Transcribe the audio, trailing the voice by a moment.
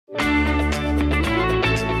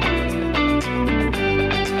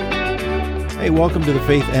Hey, welcome to the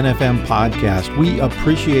Faith NFM podcast. We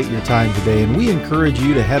appreciate your time today, and we encourage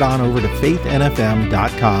you to head on over to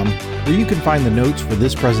faithnfm.com, where you can find the notes for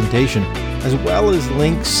this presentation, as well as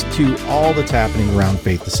links to all that's happening around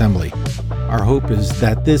Faith Assembly. Our hope is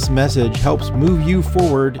that this message helps move you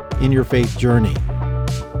forward in your faith journey.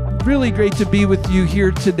 Really great to be with you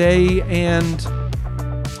here today, and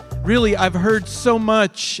really I've heard so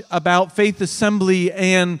much about Faith Assembly,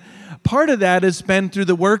 and part of that has been through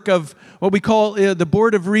the work of what we call the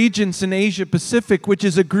Board of Regents in Asia Pacific, which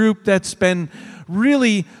is a group that's been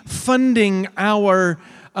really funding our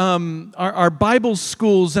Bible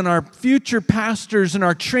schools and our future pastors and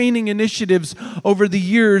our training initiatives over the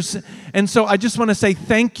years. And so I just want to say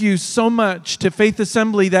thank you so much to Faith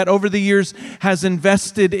Assembly that over the years has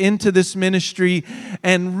invested into this ministry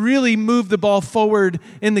and really moved the ball forward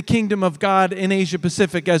in the kingdom of God in Asia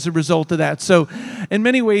Pacific as a result of that. So in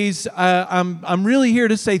many ways, I'm really here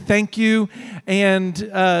to say thank you and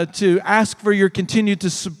to ask for your continued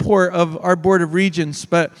support of our Board of Regents,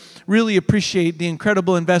 but really appreciate the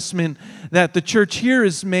incredible investment that the church here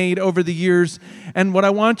has made over the years. And what I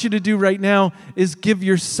want you to do right now is give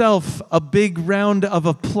yourself a big round of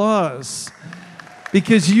applause,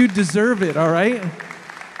 because you deserve it, all right?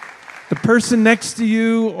 The person next to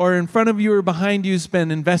you or in front of you or behind you has been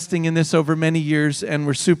investing in this over many years, and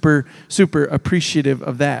we're super, super appreciative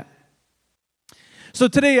of that. So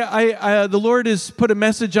today, the Lord has put a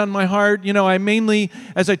message on my heart. You know, I mainly,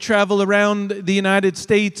 as I travel around the United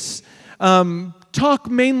States, talk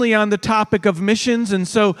mainly on the topic of missions, and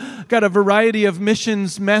so got a variety of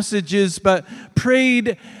missions messages, but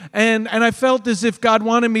prayed, and I felt as if God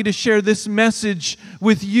wanted me to share this message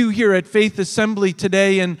with you here at Faith Assembly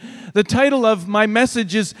today, and the title of my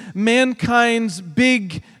message is Mankind's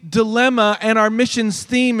Big Dilemma, and our missions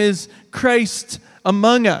theme is Christ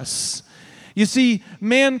Among Us. You see,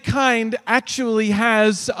 mankind actually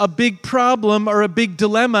has a big problem or a big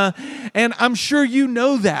dilemma, and I'm sure you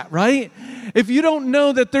know that, right? If you don't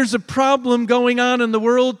know that there's a problem going on in the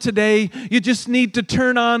world today, you just need to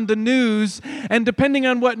turn on the news, and depending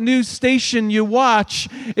on what news station you watch,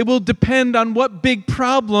 it will depend on what big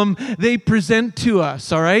problem they present to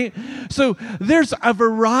us, all right? So there's a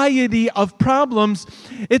variety of problems.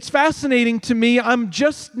 It's fascinating to me. I'm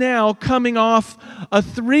just now coming off a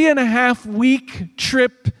 3.5-week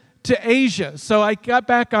trip to Asia. So I got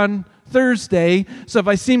back on Thursday, so if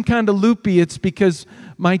I seem kind of loopy, it's because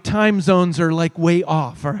my time zones are like way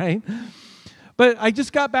off, all right? But I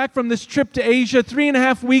just got back from this trip to Asia,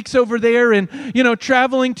 3.5 weeks over there, and, you know,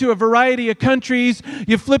 traveling to a variety of countries.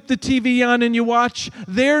 You flip the TV on and you watch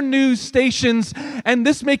their news stations, and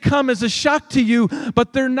this may come as a shock to you,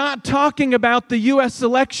 but they're not talking about the U.S.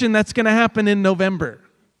 election that's going to happen in November.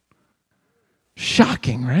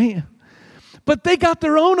 Shocking, right? But they got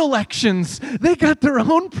their own elections. They got their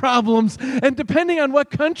own problems. And depending on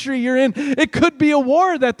what country you're in, it could be a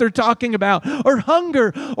war that they're talking about, or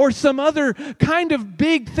hunger, or some other kind of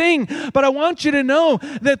big thing. But I want you to know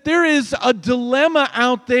that there is a dilemma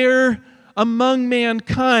out there among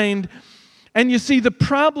mankind. And you see, the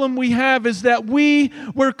problem we have is that we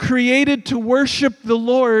were created to worship the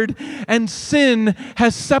Lord, and sin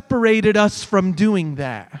has separated us from doing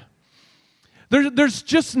that. There's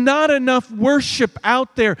just not enough worship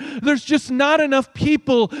out there. There's just not enough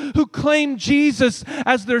people who claim Jesus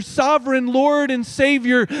as their sovereign Lord and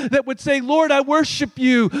Savior that would say, Lord, I worship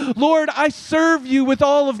you. Lord, I serve you with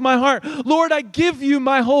all of my heart. Lord, I give you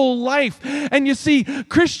my whole life. And you see,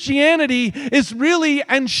 Christianity is really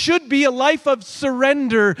and should be a life of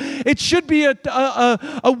surrender. It should be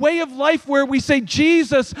a way of life where we say,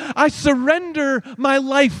 Jesus, I surrender my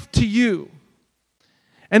life to you.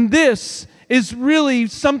 And this is really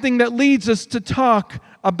something that leads us to talk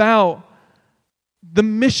about the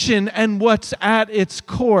mission and what's at its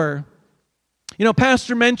core. You know,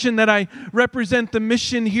 Pastor mentioned that I represent the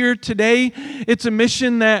mission here today. It's a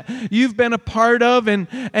mission that you've been a part of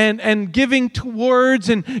and giving towards,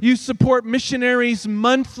 and you support missionaries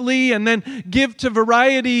monthly and then give to a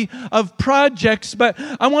variety of projects. But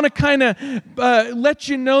I want to kind of let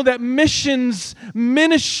you know that missions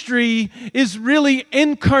ministry is really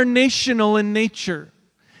incarnational in nature.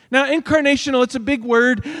 Now, incarnational, it's a big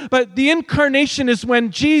word, but the incarnation is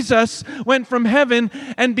when Jesus went from heaven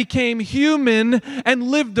and became human and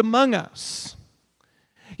lived among us.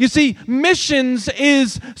 You see, missions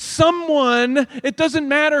is someone, it doesn't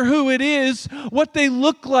matter who it is, what they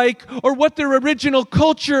look like, or what their original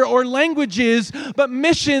culture or language is, but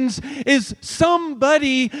missions is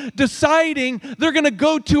somebody deciding they're going to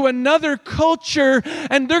go to another culture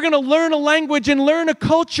and they're going to learn a language and learn a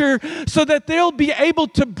culture so that they'll be able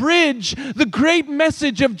to bridge the great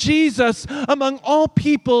message of Jesus among all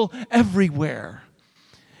people everywhere.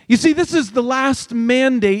 You see, this is the last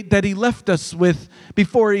mandate that he left us with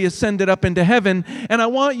before he ascended up into heaven. And I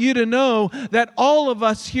want you to know that all of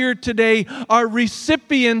us here today are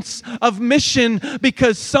recipients of mission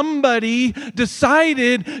because somebody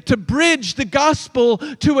decided to bridge the gospel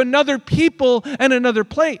to another people and another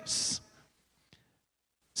place.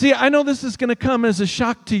 See, I know this is going to come as a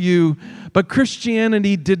shock to you, but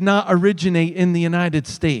Christianity did not originate in the United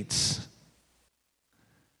States.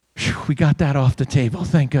 Whew, we got that off the table,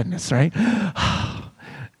 thank goodness, right?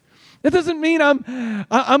 It doesn't mean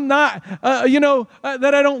I'm not,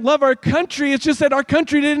 that I don't love our country. It's just that our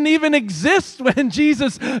country didn't even exist when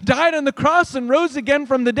Jesus died on the cross and rose again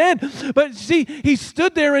from the dead. But see, he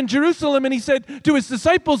stood there in Jerusalem and he said to his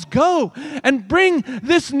disciples, go and bring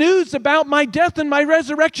this news about my death and my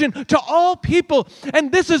resurrection to all people.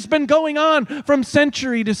 And this has been going on from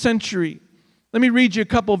century to century. Let me read you a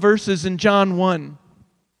couple verses in John 1.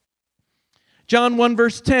 John 1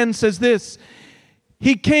 verse 10 says this,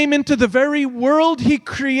 he came into the very world he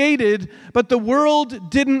created, but the world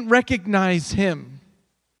didn't recognize him.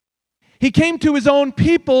 He came to his own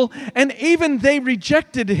people, and even they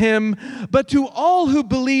rejected him, but to all who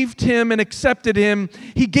believed him and accepted him,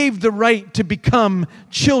 he gave the right to become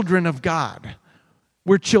children of God.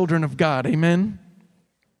 We're children of God, amen?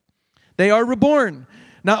 They are reborn.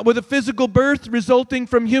 Not with a physical birth resulting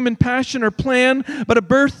from human passion or plan, but a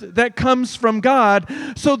birth that comes from God.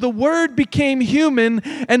 So the Word became human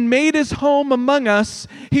and made his home among us.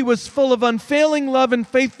 He was full of unfailing love and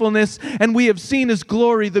faithfulness, and we have seen his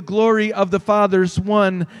glory, the glory of the Father's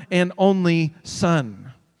one and only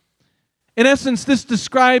Son. In essence, this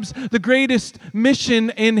describes the greatest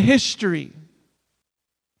mission in history.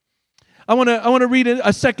 I want to read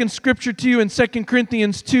a second scripture to you in 2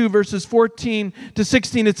 Corinthians 2, verses 14 to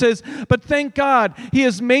 16. It says, but thank God, he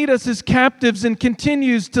has made us his captives and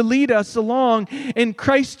continues to lead us along in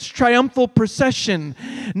Christ's triumphal procession.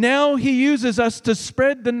 Now he uses us to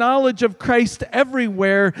spread the knowledge of Christ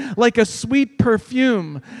everywhere like a sweet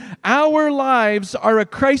perfume. Our lives are a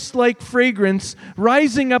Christ-like fragrance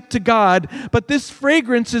rising up to God, but this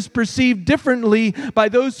fragrance is perceived differently by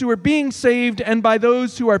those who are being saved and by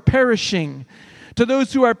those who are perishing. To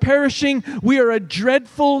those who are perishing, we are a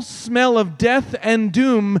dreadful smell of death and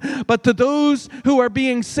doom, but to those who are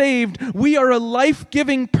being saved, we are a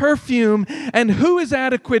life-giving perfume, and who is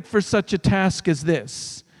adequate for such a task as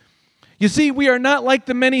this? You see, we are not like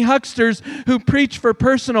the many hucksters who preach for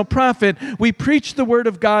personal profit. We preach the Word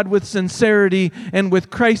of God with sincerity and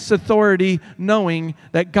with Christ's authority, knowing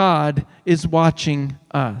that God is watching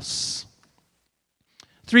us.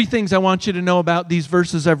 Three things I want you to know about these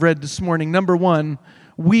verses I've read this morning. Number one,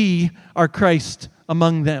 we are Christ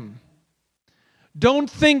among them. Don't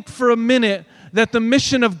think for a minute that the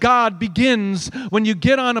mission of God begins when you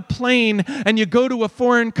get on a plane and you go to a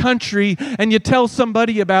foreign country and you tell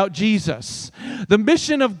somebody about Jesus. The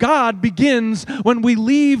mission of God begins when we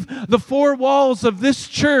leave the four walls of this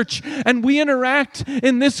church and we interact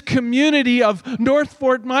in this community of North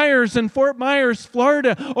Fort Myers and Fort Myers,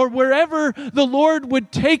 Florida, or wherever the Lord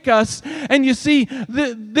would take us. And you see,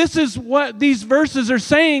 this is what these verses are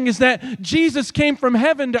saying, is that Jesus came from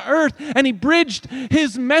heaven to earth and he bridged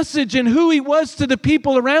his message and who he was to the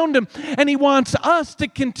people around him, and he wants us to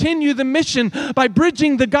continue the mission by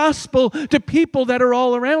bridging the gospel to people that are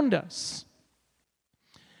all around us.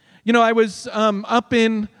 You know, I was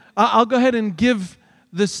I'll go ahead and give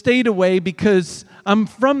the state away because I'm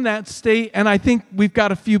from that state, and I think we've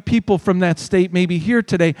got a few people from that state maybe here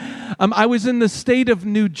today. I was in the state of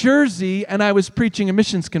New Jersey, and I was preaching a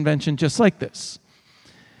missions convention just like this.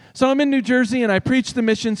 So I'm in New Jersey, and I preach the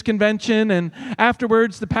missions convention, and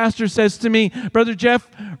afterwards the pastor says to me, Brother Jeff,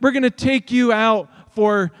 we're going to take you out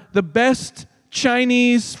for the best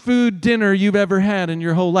Chinese food dinner you've ever had in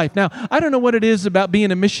your whole life. Now, I don't know what it is about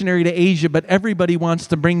being a missionary to Asia, but everybody wants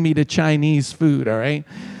to bring me to Chinese food, all right?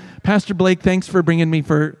 Pastor Blake, thanks for bringing me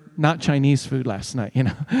for not Chinese food last night, you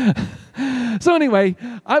know. So anyway,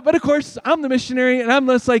 but of course, I'm the missionary, and I'm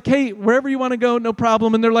just like, hey, wherever you want to go, no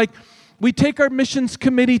problem. And they're like, we take our missions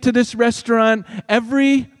committee to this restaurant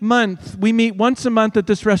every month. We meet once a month at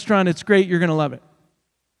this restaurant. It's great. You're going to love it.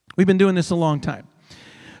 We've been doing this a long time.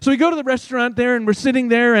 So we go to the restaurant there, and we're sitting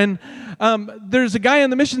there, and there's a guy on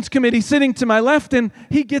the missions committee sitting to my left, and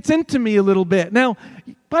he gets into me a little bit. Now,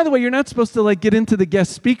 by the way, you're not supposed to get into the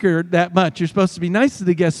guest speaker that much. You're supposed to be nice to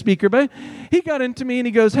the guest speaker, but he got into me, and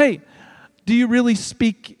he goes, "Hey, do you really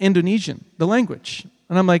speak Indonesian, the language?"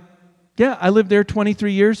 And I'm like, "Yeah, I lived there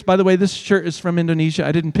 23 years. By the way, this shirt is from Indonesia.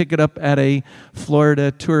 I didn't pick it up at a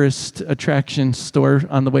Florida tourist attraction store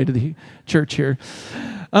on the way to the church here."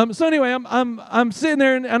 So anyway, I'm sitting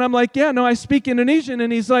there, and I'm like, "Yeah, no, I speak Indonesian."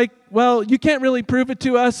 And he's like, "Well, you can't really prove it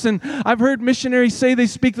to us. And I've heard missionaries say they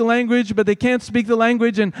speak the language, but they can't speak the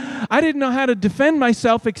language." And I didn't know how to defend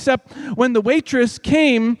myself, except when the waitress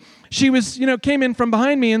came, she came in from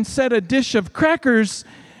behind me and set a dish of crackers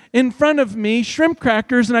in front of me, shrimp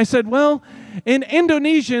crackers. And I said, "Well, in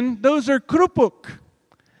Indonesian, those are kerupuk."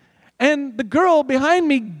 And the girl behind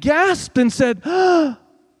me gasped and said,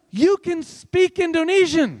 "You can speak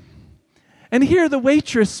Indonesian." And here the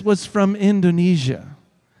waitress was from Indonesia.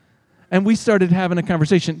 And we started having a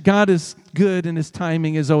conversation. God is good, and his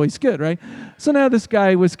timing is always good, right? So now this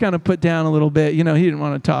guy was kind of put down a little bit. He didn't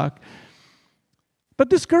want to talk. But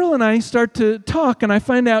this girl and I start to talk, and I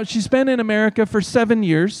find out she's been in America for 7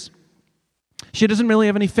 years. She doesn't really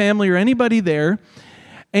have any family or anybody there.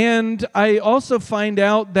 And I also find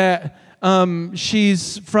out that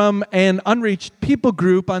she's from an unreached people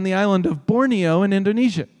group on the island of Borneo in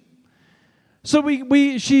Indonesia. So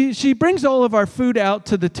she brings all of our food out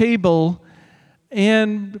to the table,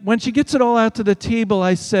 and when she gets it all out to the table,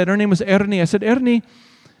 I said, her name was Ernie. I said, "Ernie,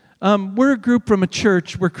 we're a group from a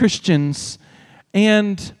church. We're Christians,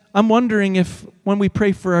 and I'm wondering if when we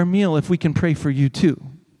pray for our meal, if we can pray for you too."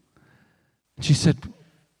 She said,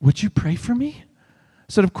 "Would you pray for me?"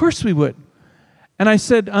 I said, "Of course we would." And I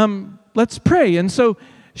said, "Let's pray." And so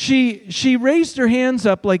she raised her hands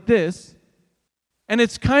up like this, and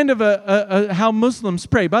it's kind of a how Muslims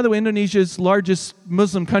pray. By the way, Indonesia is the largest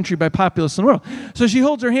Muslim country by populace in the world. So she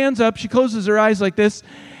holds her hands up, she closes her eyes like this,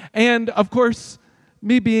 and of course,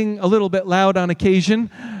 me being a little bit loud on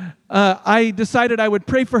occasion, I decided I would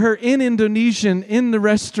pray for her in Indonesian in the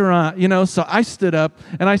restaurant, so I stood up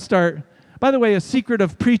and I start. By the way, a secret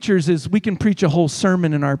of preachers is we can preach a whole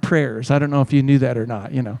sermon in our prayers. I don't know if you knew that or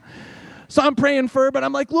not, So I'm praying for her, but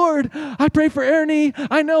I'm like, "Lord, I pray for Ernie.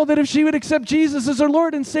 I know that if she would accept Jesus as her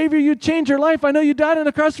Lord and Savior, you'd change her life. I know you died on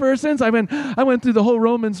the cross for her sins." I went through the whole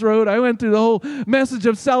Romans road. I went through the whole message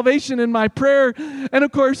of salvation in my prayer. And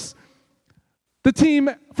of course, the team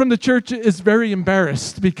from the church is very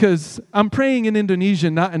embarrassed because I'm praying in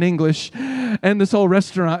Indonesian, not in English. And this whole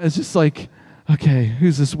restaurant is just like, "Okay,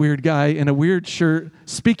 who's this weird guy in a weird shirt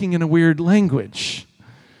speaking in a weird language?"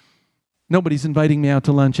 Nobody's inviting me out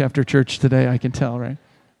to lunch after church today, I can tell, right?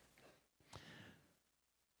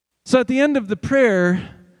 So at the end of the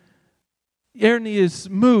prayer, Ernie is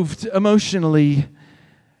moved emotionally,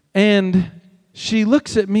 and she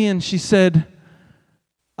looks at me and she said,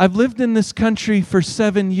 "I've lived in this country for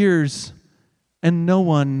 7 years, and no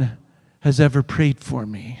one has ever prayed for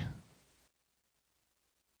me."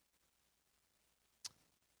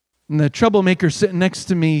 And the troublemaker sitting next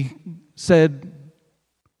to me said,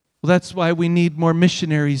 "Well, that's why we need more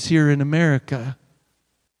missionaries here in America."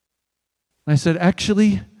 And I said,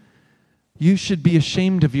 "Actually, you should be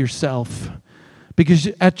ashamed of yourself, because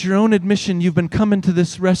at your own admission, you've been coming to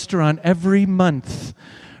this restaurant every month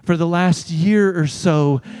for the last year or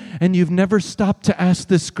so, and you've never stopped to ask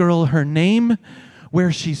this girl her name,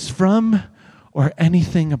 where she's from, or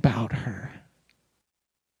anything about her."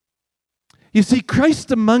 You see,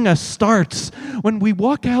 Christ among us starts when we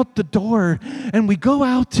walk out the door and we go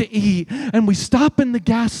out to eat and we stop in the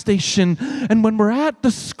gas station and when we're at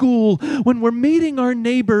the school, when we're meeting our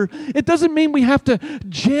neighbor. It doesn't mean we have to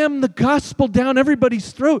jam the gospel down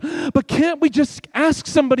everybody's throat, but can't we just ask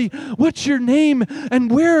somebody, "What's your name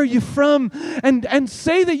and where are you from?" and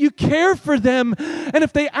say that you care for them. And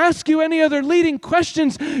if they ask you any other leading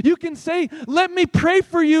questions, you can say, "Let me pray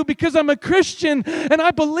for you because I'm a Christian and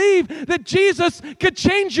I believe that Jesus could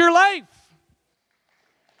change your life."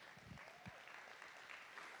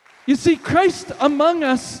 You see, Christ among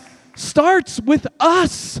us starts with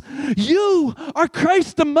us. You are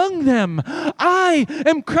Christ among them. I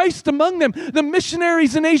am Christ among them. The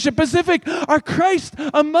missionaries in Asia Pacific are Christ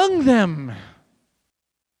among them.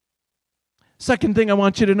 Second thing I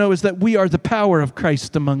want you to know is that we are the power of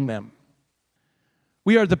Christ among them.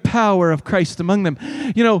 We are the power of Christ among them.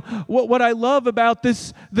 You know, what I love about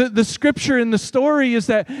this, the scripture in the story is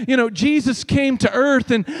that, you know, Jesus came to earth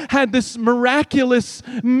and had this miraculous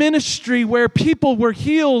ministry where people were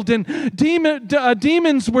healed and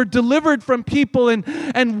demons were delivered from people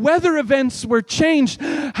and weather events were changed.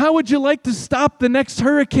 How would you like to stop the next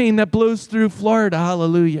hurricane that blows through Florida?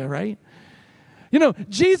 Hallelujah, right? You know,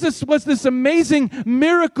 Jesus was this amazing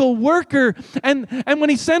miracle worker, and when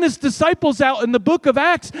he sent his disciples out in the book of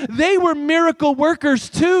Acts, they were miracle workers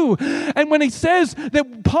too. And when he says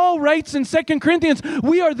that Paul writes in 2 Corinthians,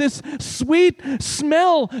 we are this sweet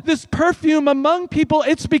smell, this perfume among people,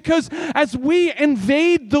 it's because as we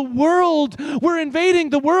invade the world, we're invading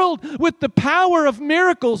the world with the power of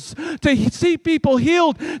miracles to see people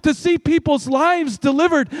healed, to see people's lives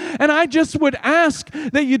delivered. And I just would ask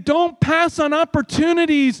that you don't pass on opportunities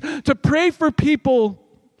to pray for people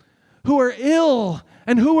who are ill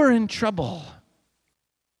and who are in trouble.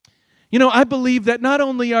 You know, I believe that not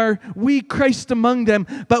only are we Christ among them,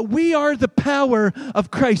 but we are the power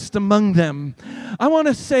of Christ among them. I want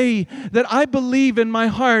to say that I believe in my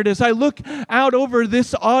heart as I look out over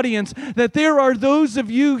this audience that there are those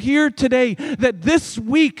of you here today that this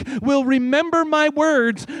week will remember my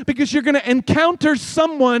words because you're going to encounter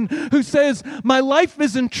someone who says, my life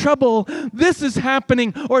is in trouble, this is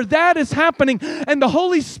happening, or that is happening, and the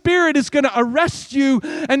Holy Spirit is going to arrest you,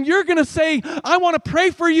 and you're going to say, I want to pray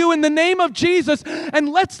for you in the name of Jesus, and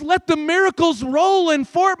let's let the miracles roll in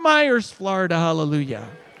Fort Myers, Florida. Hallelujah.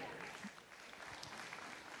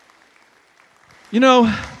 You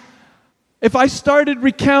know, if I started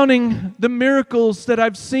recounting the miracles that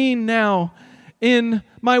I've seen now in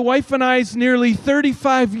my wife and I's nearly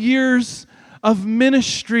 35 years of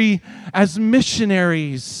ministry as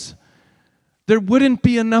missionaries, there wouldn't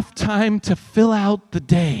be enough time to fill out the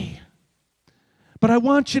day. But I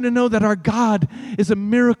want you to know that our God is a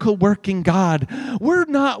miracle-working God. We're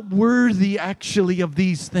not worthy, actually, of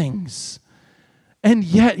these things. And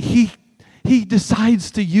yet, He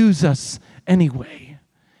decides to use us anyway.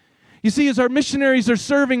 You see, as our missionaries are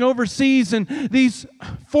serving overseas in these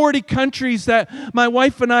 40 countries that my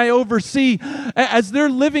wife and I oversee, as they're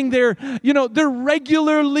living there, you know, they're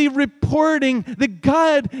regularly reporting that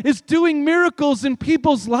God is doing miracles in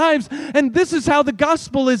people's lives. And this is how the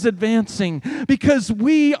gospel is advancing, because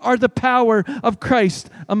we are the power of Christ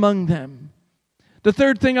among them. The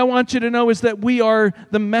third thing I want you to know is that we are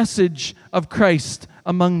the message of Christ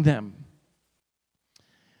among them.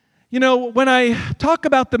 You know, when I talk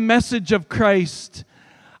about the message of Christ,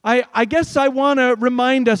 I guess I want to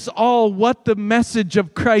remind us all what the message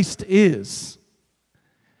of Christ is.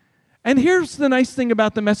 And here's the nice thing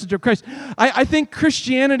about the message of Christ. I think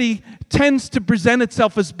Christianity tends to present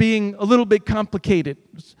itself as being a little bit complicated.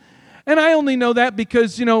 And I only know that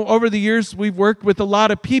because, you know, over the years we've worked with a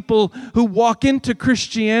lot of people who walk into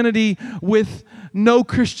Christianity with no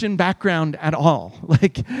Christian background at all.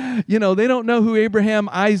 Like, you know, they don't know who Abraham,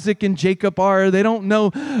 Isaac, and Jacob are. They don't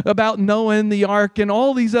know about Noah and the ark and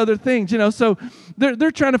all these other things, you know. So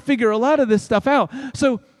they're trying to figure a lot of this stuff out.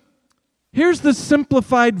 So here's the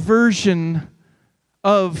simplified version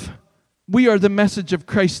of we are the message of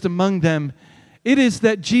Christ among them. It is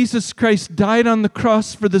that Jesus Christ died on the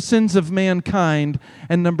cross for the sins of mankind,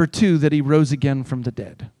 and number two, that He rose again from the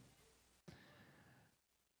dead.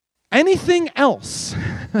 Anything else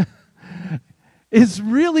is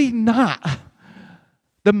really not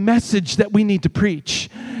the message that we need to preach.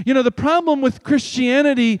 You know, the problem with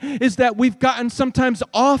Christianity is that we've gotten sometimes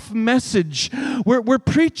off message. We're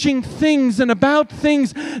preaching things and about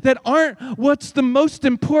things that aren't what's the most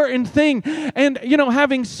important thing. And, you know,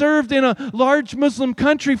 having served in a large Muslim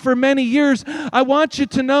country for many years, I want you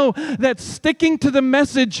to know that sticking to the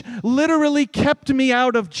message literally kept me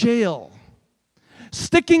out of jail.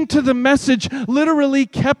 Sticking to the message literally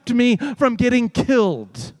kept me from getting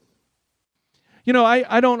killed. You know,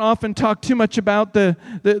 I don't often talk too much about the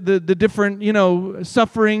different, you know,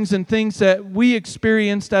 sufferings and things that we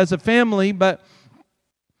experienced as a family, but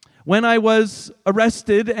when I was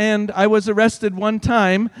arrested, and I was arrested one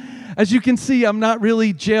time, as you can see, I'm not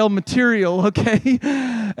really jail material, okay?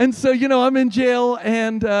 And so, you know, I'm in jail,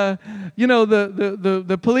 and, you know,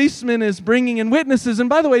 the policeman is bringing in witnesses. And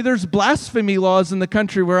by the way, there's blasphemy laws in the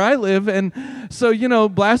country where I live. And so, you know,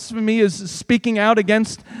 blasphemy is speaking out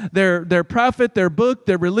against their prophet, their book,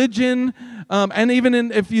 their religion, and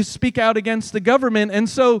even if you speak out against the government. And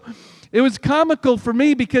so it was comical for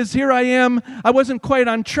me because here I am. I wasn't quite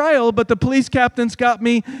on trial, but the police captain's got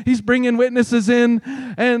me. He's bringing witnesses in,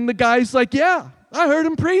 and the guy's like, yeah, I heard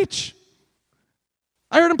him preach.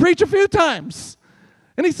 I heard him preach a few times.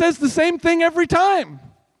 And he says the same thing every time.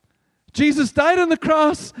 Jesus died on the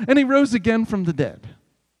cross, and he rose again from the dead.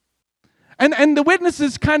 And the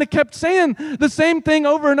witnesses kind of kept saying the same thing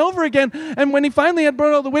over and over again. And when he finally had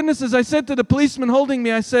brought all the witnesses, I said to the policeman holding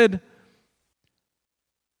me, I said,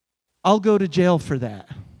 I'll go to jail for that.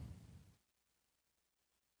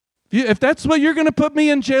 If that's what you're going to put me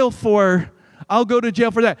in jail for, I'll go to jail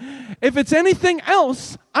for that. If it's anything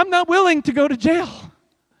else, I'm not willing to go to jail.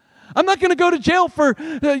 I'm not going to go to jail for,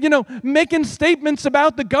 making statements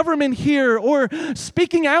about the government here or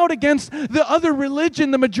speaking out against the other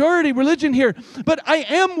religion, the majority religion here. But I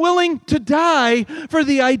am willing to die for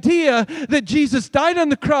the idea that Jesus died on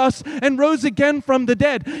the cross and rose again from the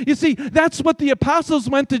dead. You see, that's what the apostles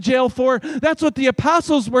went to jail for. That's what the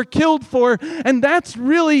apostles were killed for. And that's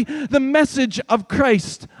really the message of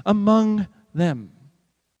Christ among them.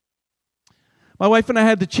 My wife and I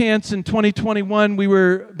had the chance in 2021, we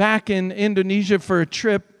were back in Indonesia for a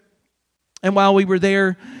trip. And while we were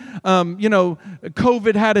there,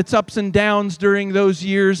 COVID had its ups and downs during those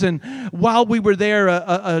years. And while we were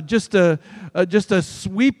there, just a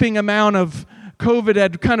sweeping amount of COVID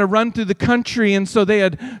had kind of run through the country, and so they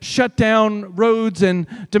had shut down roads and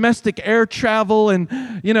domestic air travel, and,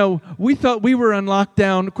 we thought we were on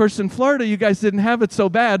lockdown. Of course, in Florida, you guys didn't have it so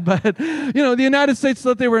bad, but, the United States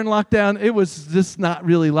thought they were in lockdown. It was just not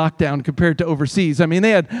really lockdown compared to overseas. I mean, they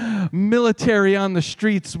had military on the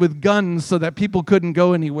streets with guns so that people couldn't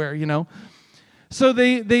go anywhere, So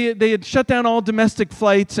they had shut down all domestic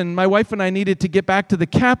flights, and my wife and I needed to get back to the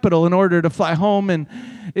capital in order to fly home, and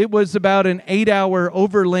it was about an 8-hour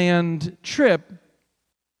overland trip.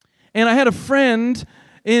 And I had a friend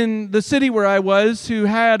in the city where I was who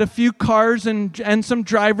had a few cars and some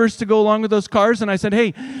drivers to go along with those cars, and I said,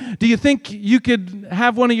 hey, do you think you could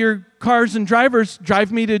have one of your cars and drivers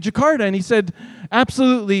drive me to Jakarta? And he said,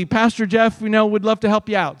 absolutely, Pastor Jeff, would love to help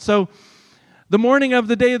you out. So the morning of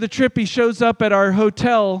the day of the trip, he shows up at our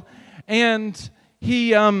hotel, and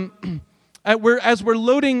he, as we're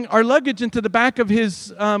loading our luggage into the back of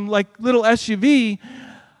his little SUV,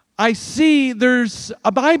 I see there's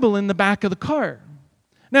a Bible in the back of the car.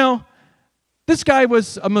 Now, this guy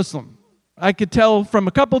was a Muslim. I could tell from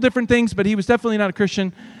a couple different things, but he was definitely not a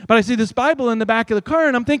Christian. But I see this Bible in the back of the car,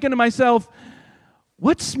 and I'm thinking to myself,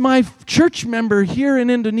 what's my church member here in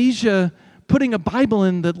Indonesia putting a Bible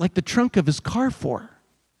in the trunk of his car for?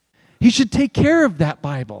 He should take care of that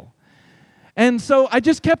Bible. And so I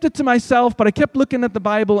just kept it to myself, but I kept looking at the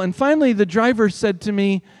Bible, and finally the driver said to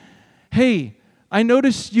me, hey, I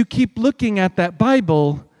noticed you keep looking at that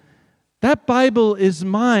Bible. That Bible is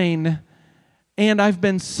mine, and I've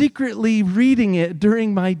been secretly reading it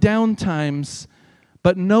during my downtimes,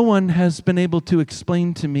 but no one has been able to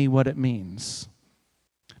explain to me what it means.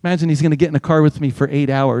 Imagine he's going to get in a car with me for 8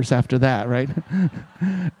 hours after that, right?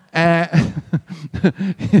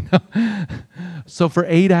 So for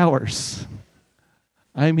 8 hours,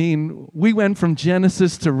 we went from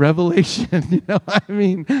Genesis to Revelation,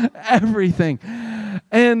 everything.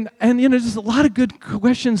 And just a lot of good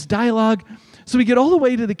questions, dialogue. So we get all the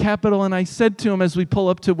way to the Capitol, and I said to him as we pull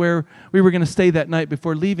up to where we were going to stay that night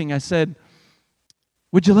before leaving, I said,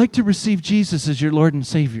 would you like to receive Jesus as your Lord and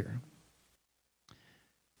Savior?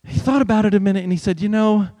 He thought about it a minute, and he said,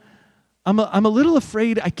 I'm a little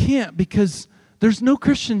afraid I can't because there's no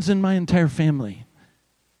Christians in my entire family.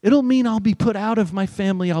 It'll mean I'll be put out of my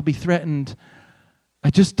family. I'll be threatened. I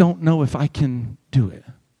just don't know if I can do it.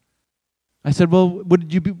 I said, well,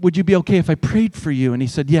 would you be okay if I prayed for you? And he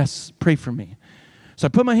said, yes, pray for me. So I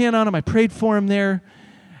put my hand on him. I prayed for him there.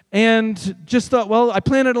 And just thought, well, I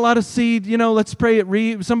planted a lot of seed. Let's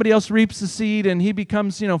pray somebody else reaps the seed and he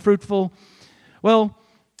becomes, fruitful. Well,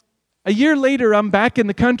 a year later, I'm back in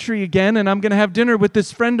the country again, and I'm going to have dinner with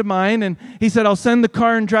this friend of mine, and he said, I'll send the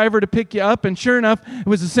car and driver to pick you up, and sure enough, it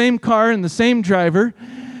was the same car and the same driver.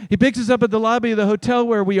 He picks us up at the lobby of the hotel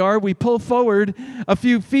where we are. We pull forward a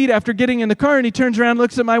few feet after getting in the car, and he turns around,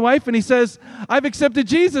 looks at my wife, and he says, I've accepted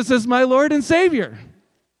Jesus as my Lord and Savior.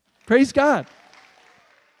 Praise God.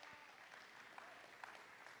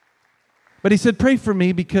 But he said, pray for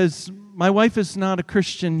me because my wife is not a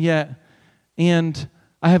Christian yet, and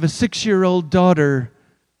I have a 6-year-old daughter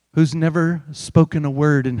who's never spoken a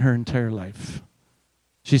word in her entire life.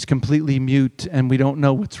 She's completely mute, and we don't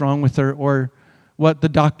know what's wrong with her or what the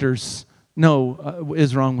doctors know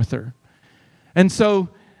is wrong with her. And so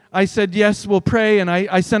I said, yes, we'll pray, and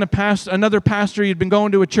I sent another pastor. He had been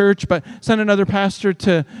going to a church, but sent another pastor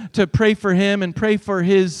to pray for him and pray for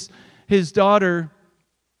his daughter.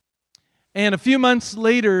 And a few months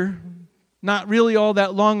later, not really all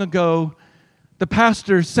that long ago, the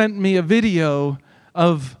pastor sent me a video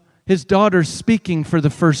of his daughter speaking for the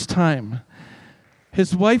first time.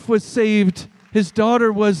 His wife was saved. His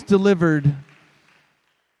daughter was delivered.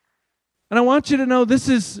 And I want you to know this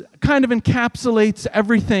is kind of encapsulates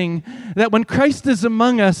everything, that when Christ is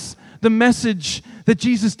among us, the message that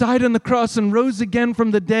Jesus died on the cross and rose again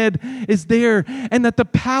from the dead is there, and that the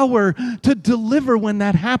power to deliver when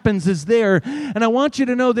that happens is there. And I want you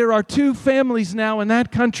to know there are two families now in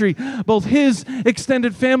that country, both his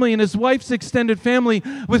extended family and his wife's extended family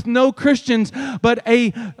with no Christians, but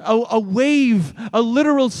a wave, a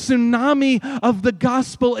literal tsunami of the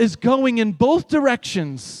gospel is going in both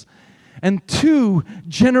directions. And two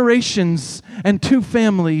generations and two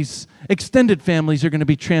families, extended families, are going to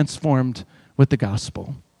be transformed with the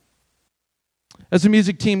gospel. As the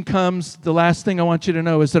music team comes, the last thing I want you to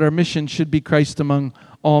know is that our mission should be Christ among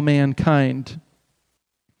all mankind.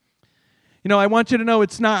 You know, I want you to know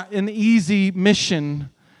it's not an easy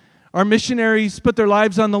mission. Our missionaries put their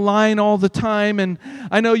lives on the line all the time, and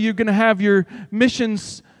I know you're going to have your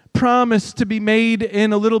missions promise to be made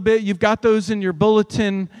in a little bit. You've got those in your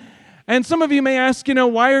bulletin. And some of you may ask,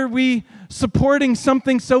 why are we supporting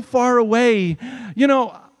something so far away?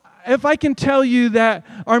 If I can tell you that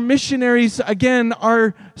our missionaries, again,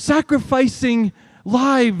 are sacrificing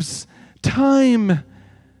lives, time,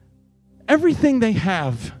 everything they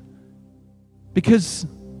have, because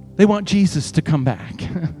they want Jesus to come back.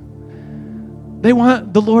 They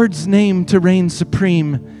want the Lord's name to reign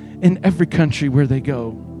supreme in every country where they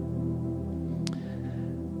go.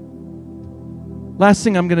 Last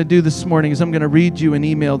thing I'm going to do this morning is I'm going to read you an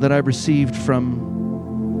email that I received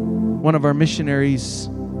from one of our missionaries.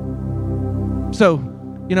 So,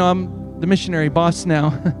 I'm the missionary boss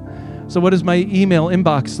now. So what does my email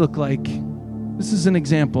inbox look like? This is an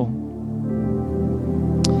example.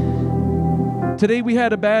 Today we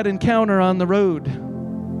had a bad encounter on the road.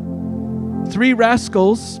 3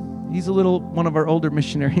 rascals, he's one of our older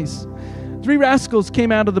missionaries. 3 rascals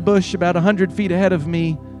came out of the bush about 100 feet ahead of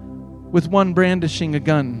me, with one brandishing a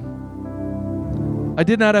gun. I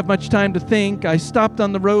did not have much time to think. I stopped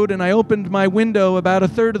on the road and I opened my window about a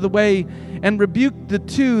third of the way and rebuked the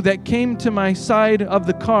 2 that came to my side of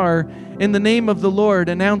the car in the name of the Lord,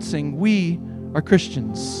 announcing, "We are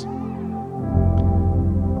Christians."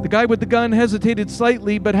 The guy with the gun hesitated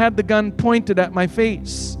slightly, but had the gun pointed at my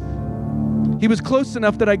face. He was close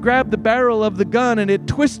enough that I grabbed the barrel of the gun and it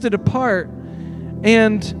twisted apart,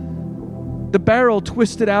 and the barrel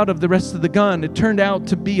twisted out of the rest of the gun. It turned out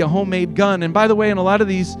to be a homemade gun. And by the way, in a lot of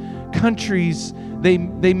these countries, they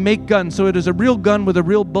make guns. So it is a real gun with a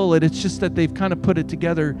real bullet. It's just that they've kind of put it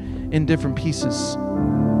together in different pieces.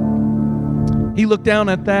 He looked down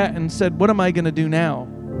at that and said, "What am I going to do now?"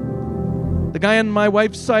 The guy on my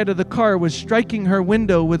wife's side of the car was striking her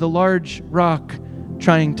window with a large rock,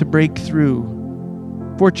 trying to break through.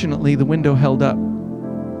 Fortunately, the window held up.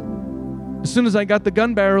 As soon as I got the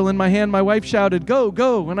gun barrel in my hand, my wife shouted, "Go,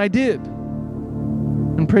 go," and I did.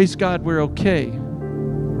 And praise God, we're okay.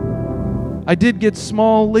 I did get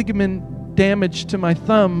small ligament damage to my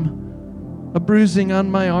thumb, a bruising on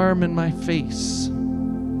my arm and my face.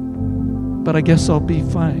 But I guess I'll be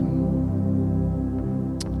fine.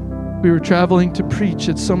 We were traveling to preach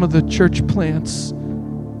at some of the church plants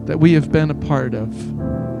that we have been a part of.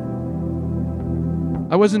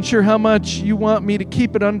 I wasn't sure how much you want me to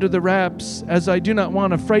keep it under the wraps, as I do not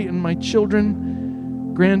want to frighten my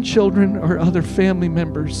children, grandchildren, or other family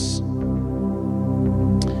members.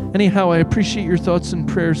 Anyhow, I appreciate your thoughts and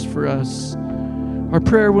prayers for us. Our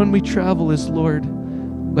prayer when we travel is, Lord,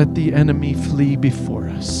 let the enemy flee before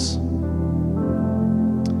us.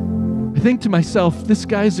 I think to myself, this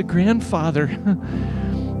guy's a grandfather.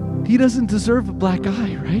 He doesn't deserve a black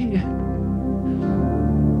eye, right?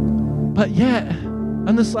 But yet,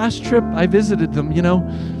 on this last trip, I visited them,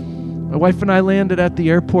 My wife and I landed at the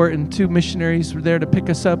airport, and 2 missionaries were there to pick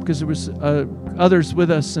us up because there was others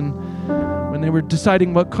with us. And when they were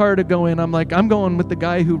deciding what car to go in, I'm like, I'm going with the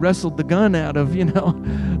guy who wrestled the gun out of,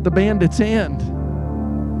 the bandit's hand.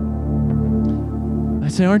 I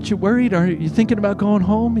say, "Aren't you worried? Are you thinking about going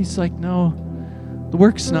home?" He's like, "No, the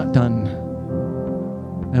work's not done.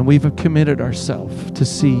 And we've committed ourselves to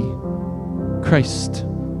see Christ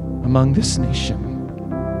among this nation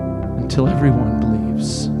until everyone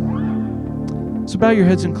believes." So bow your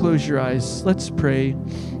heads and close your eyes. Let's pray.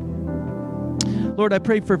 Lord, I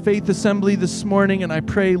pray for Faith Assembly this morning, and I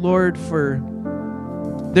pray, Lord, for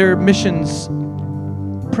their missions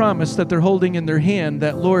promise that they're holding in their hand,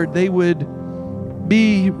 that, Lord, they would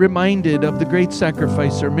be reminded of the great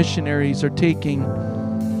sacrifice our missionaries are taking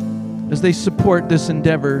as they support this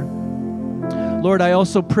endeavor. Lord, I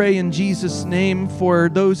also pray in Jesus' name for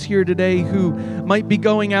those here today who might be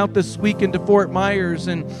going out this week into Fort Myers,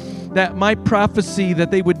 and that my prophecy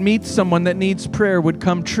that they would meet someone that needs prayer would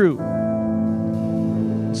come true.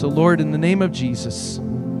 So Lord, in the name of Jesus,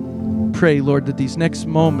 pray, Lord, that these next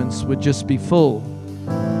moments would just be full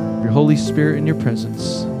of your Holy Spirit and your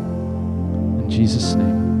presence. In Jesus'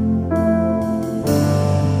 name.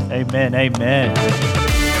 Amen. Amen.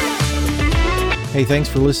 Hey, thanks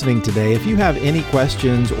for listening today. If you have any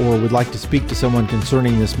questions or would like to speak to someone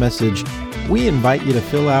concerning this message, we invite you to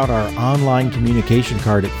fill out our online communication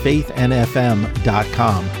card at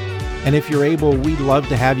faithnfm.com. And if you're able, we'd love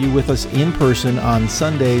to have you with us in person on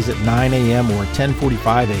Sundays at 9 a.m. or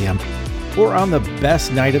 10:45 a.m., or on the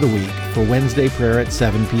best night of the week for Wednesday prayer at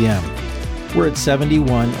 7 p.m. We're at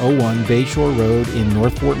 7101 Bayshore Road in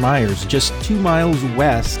North Fort Myers, just 2 miles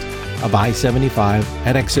west of I-75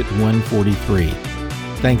 at exit 143.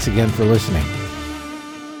 Thanks again for listening.